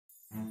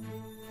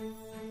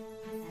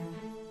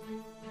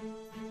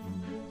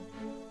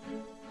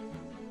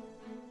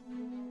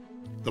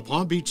The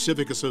Palm Beach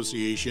Civic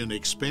Association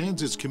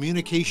expands its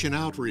communication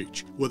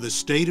outreach with a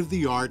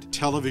state-of-the-art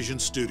television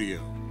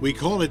studio. We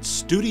call it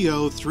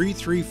Studio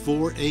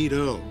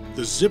 33480,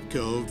 the zip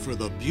code for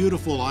the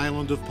beautiful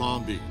island of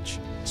Palm Beach.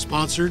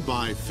 Sponsored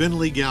by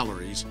Finley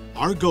Galleries,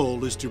 our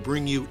goal is to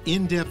bring you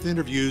in-depth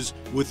interviews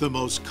with the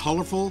most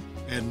colorful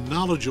and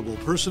knowledgeable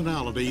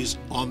personalities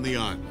on the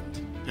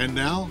island. And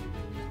now,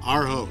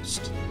 our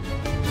host.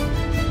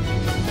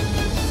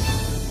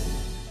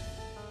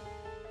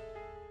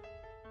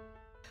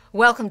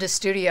 Welcome to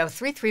Studio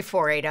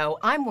 33480.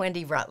 I'm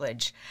Wendy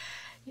Rutledge.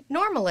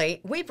 Normally,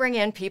 we bring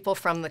in people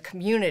from the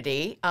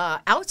community,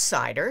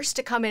 outsiders,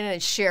 to come in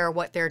and share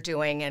what they're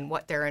doing and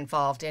what they're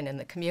involved in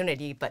the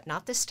community, but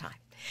not this time.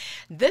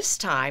 This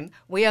time,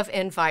 we have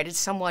invited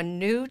someone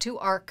new to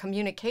our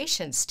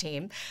communications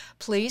team.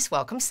 Please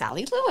welcome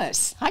Sally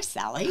Lewis. Hi,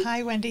 Sally.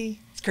 Hi,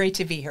 Wendy. It's great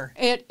to be here.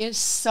 It is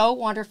so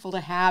wonderful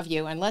to have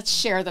you, and let's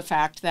share the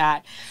fact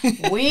that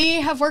we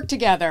have worked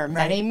together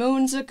many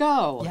moons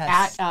ago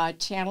at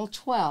Channel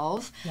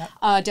 12,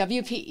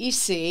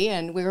 WPEC,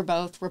 and we were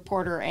both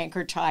reporter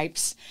anchor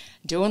types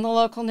doing the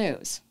local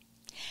news.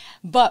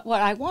 But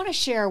what I want to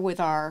share with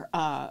our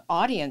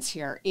audience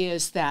here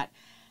is that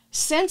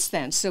since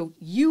then, so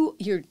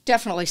you're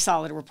definitely a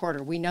solid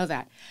reporter, we know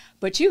that,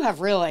 but you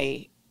have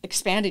really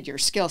expanded your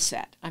skill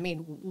set. I mean,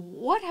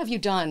 what have you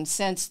done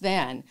since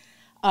then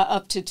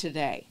up to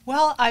today?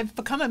 Well, I've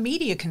become a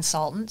media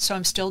consultant, so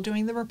I'm still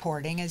doing the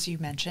reporting, as you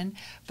mentioned,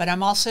 but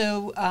I'm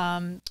also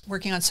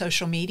working on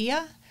social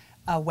media,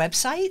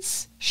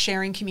 websites,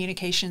 sharing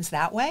communications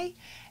that way,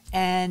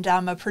 and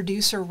I'm a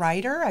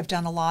producer-writer. I've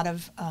done a lot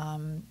of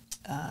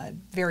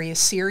various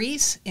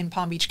series in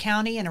Palm Beach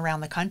County and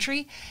around the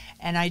country.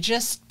 And I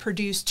just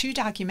produced 2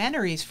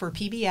 documentaries for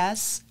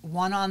PBS,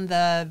 one on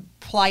the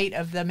plight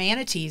of the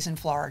manatees in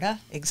Florida,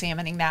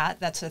 examining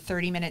that. That's a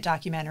 30-minute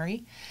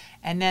documentary.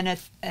 And then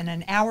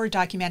an hour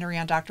documentary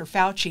on Dr.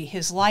 Fauci,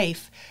 his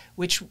life,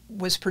 which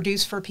was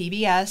produced for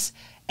PBS.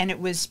 And it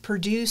was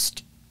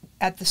produced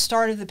at the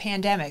start of the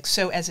pandemic.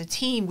 So as a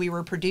team, we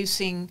were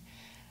producing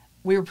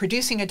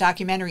a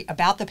documentary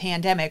about the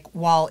pandemic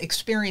while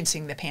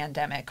experiencing the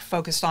pandemic,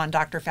 focused on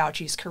Dr.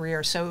 Fauci's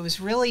career. So it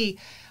was really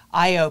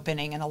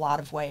eye-opening in a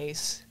lot of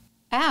ways.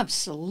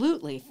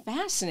 Absolutely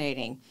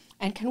fascinating.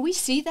 And can we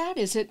see that?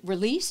 Is it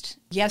released?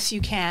 Yes,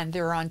 you can.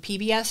 They're on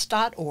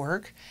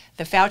pbs.org.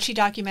 The Fauci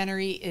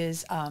documentary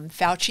is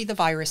Fauci the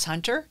Virus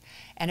Hunter.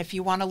 And if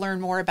you want to learn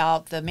more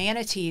about the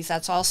manatees,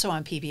 that's also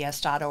on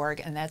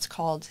pbs.org, and that's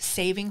called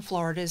Saving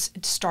Florida's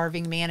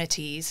Starving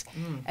Manatees.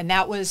 And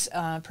that was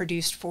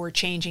produced for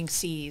Changing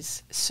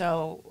Seas.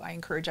 So I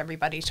encourage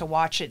everybody to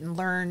watch it and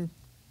learn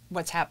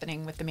what's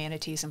happening with the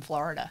manatees in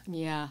Florida.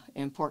 Yeah,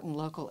 important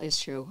local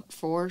issue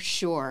for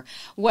sure.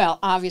 Well,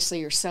 obviously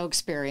you're so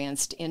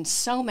experienced in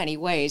so many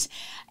ways,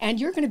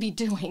 and you're going to be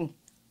doing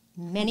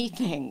many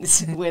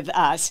things with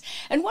us.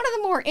 And one of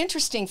the more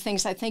interesting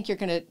things I think you're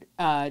going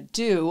to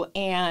do,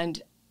 and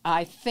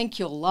I think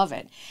you'll love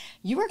it,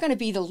 you are going to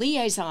be the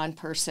liaison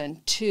person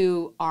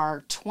to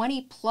our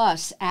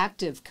 20-plus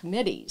active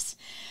committees.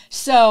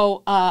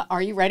 So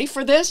are you ready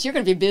for this? You're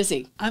going to be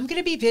busy. I'm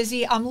going to be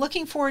busy. I'm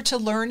looking forward to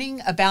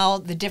learning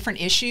about the different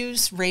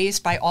issues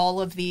raised by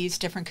all of these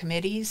different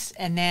committees,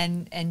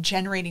 and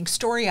generating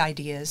story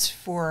ideas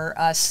for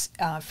us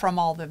from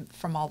all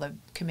the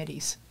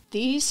committees.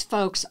 These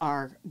folks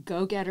are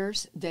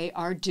go-getters. They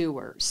are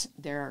doers.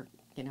 They're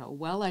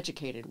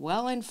well-educated,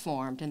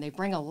 well-informed, and they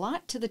bring a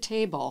lot to the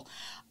table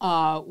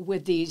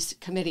with these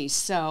committees.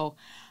 So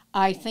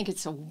I think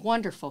it's a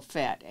wonderful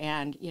fit,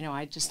 and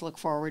I just look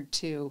forward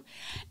to,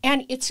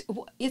 and it's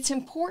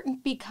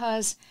important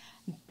because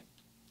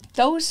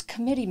those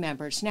committee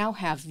members now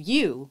have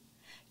you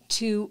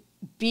to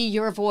be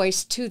your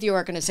voice to the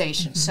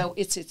organization. So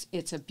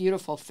it's a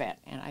beautiful fit,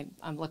 and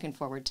I'm looking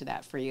forward to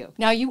that for you.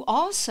 Now, you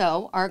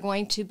also are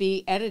going to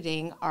be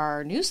editing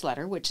our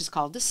newsletter, which is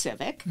called The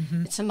Civic.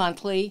 It's a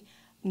monthly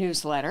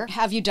newsletter.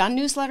 Have you done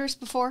newsletters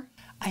before?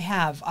 I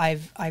have.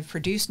 I've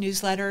produced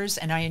newsletters,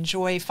 and I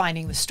enjoy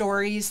finding the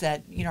stories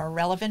that are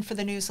relevant for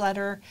the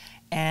newsletter,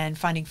 and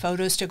finding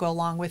photos to go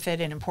along with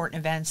it and important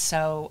events.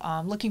 So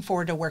I'm looking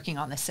forward to working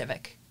on The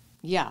Civic.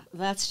 Yeah,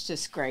 that's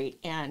just great.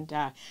 And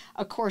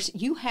of course,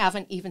 you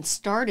haven't even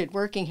started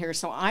working here,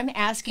 so I'm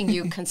asking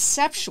you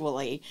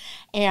conceptually.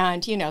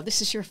 And,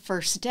 this is your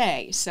first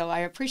day. So I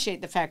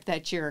appreciate the fact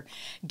that you're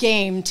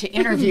game to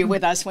interview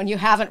with us when you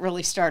haven't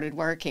really started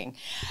working.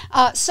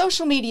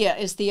 Social media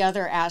is the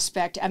other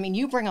aspect. I mean,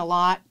 you bring a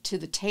lot to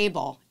the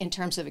table in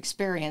terms of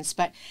experience,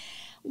 but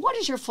what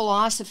is your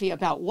philosophy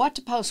about what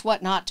to post,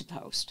 what not to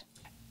post?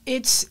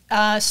 It's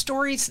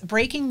stories.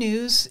 Breaking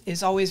news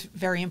is always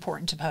very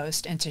important to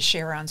post and to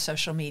share on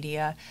social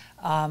media.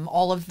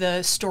 All of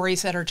the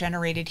stories that are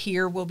generated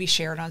here will be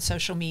shared on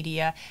social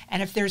media.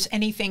 And if there's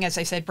anything, as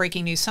I said,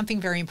 breaking news,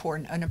 something very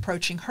important, an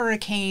approaching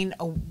hurricane,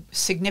 a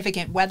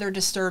significant weather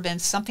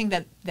disturbance, something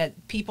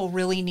that people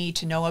really need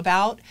to know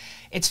about,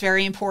 it's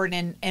very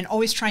important. And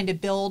always trying to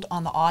build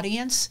on the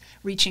audience,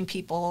 reaching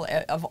people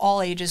of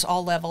all ages,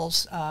 all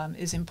levels,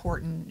 is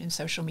important in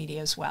social media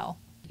as well.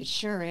 It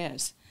sure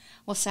is.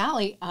 Well,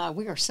 Sally,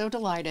 we are so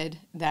delighted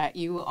that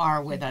you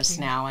are with us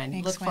now, and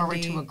Thanks, look forward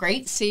Wendy. to a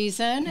great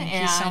season. Thank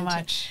and you so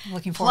much.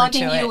 Looking forward to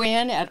it. plugging you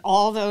in at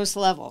all those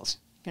levels.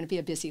 Going to be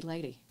a busy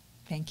lady.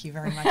 Thank you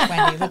very much,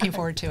 Wendy. Looking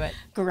forward to it.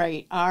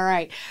 Great. All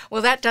right.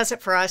 Well, that does it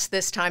for us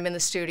this time in the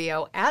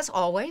studio. As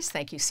always,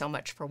 thank you so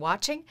much for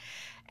watching,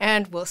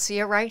 and we'll see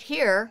you right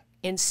here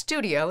in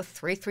Studio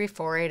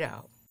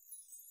 33480.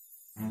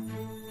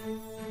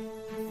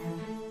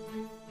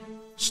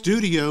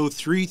 Studio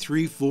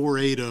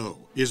 33480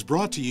 is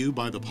brought to you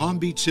by the Palm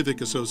Beach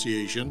Civic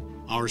Association,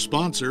 our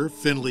sponsor,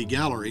 Finley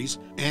Galleries,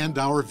 and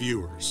our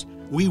viewers.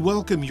 We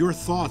welcome your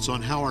thoughts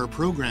on how our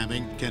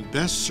programming can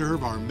best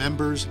serve our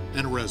members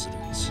and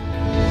residents.